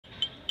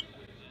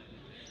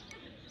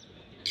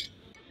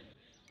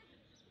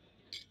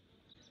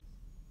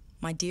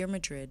My dear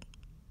Madrid,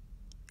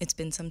 it's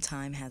been some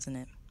time, hasn't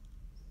it?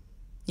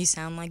 You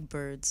sound like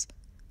birds,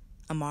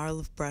 a marl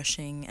of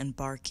brushing and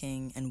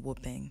barking and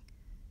whooping,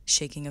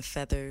 shaking of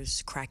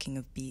feathers, cracking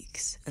of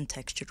beaks, and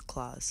textured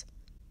claws.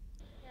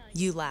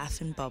 You laugh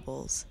in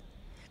bubbles,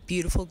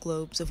 beautiful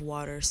globes of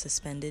water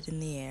suspended in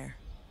the air,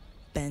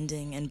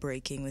 bending and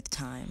breaking with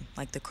time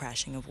like the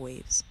crashing of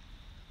waves.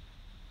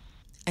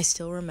 I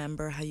still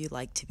remember how you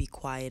like to be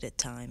quiet at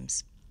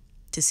times,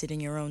 to sit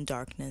in your own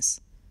darkness,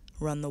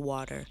 run the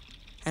water,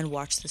 and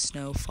watch the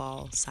snow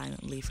fall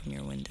silently from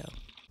your window.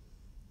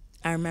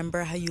 I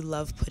remember how you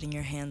love putting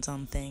your hands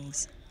on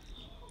things,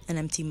 an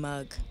empty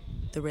mug,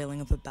 the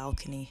railing of a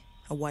balcony,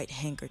 a white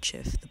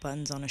handkerchief, the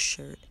buttons on a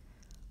shirt,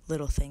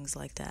 little things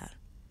like that.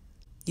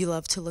 You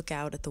love to look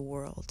out at the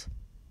world,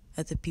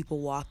 at the people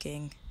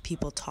walking,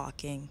 people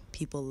talking,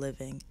 people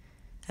living,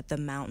 at the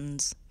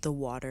mountains, the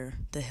water,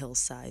 the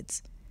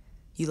hillsides.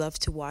 You love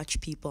to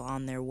watch people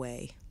on their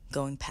way,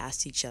 going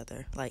past each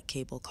other like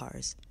cable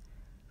cars.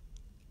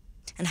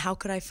 And how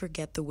could I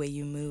forget the way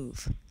you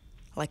move,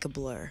 like a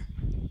blur,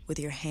 with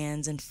your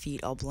hands and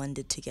feet all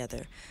blended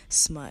together,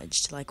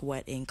 smudged like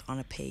wet ink on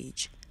a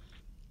page.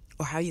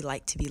 Or how you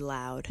like to be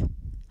loud,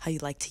 how you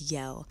like to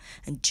yell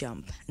and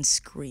jump and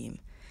scream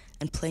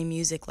and play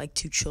music like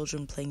two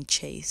children playing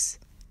chase,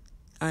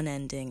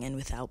 unending and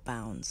without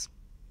bounds.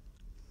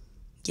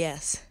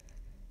 Yes,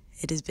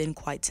 it has been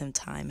quite some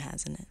time,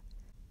 hasn't it?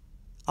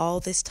 All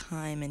this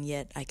time, and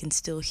yet I can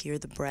still hear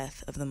the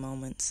breath of the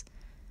moments,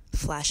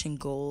 flashing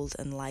gold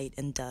and light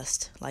and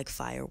dust like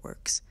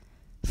fireworks,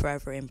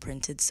 forever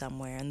imprinted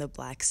somewhere in the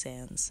black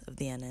sands of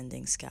the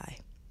unending sky.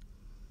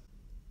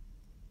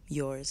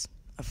 Yours,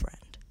 a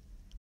friend.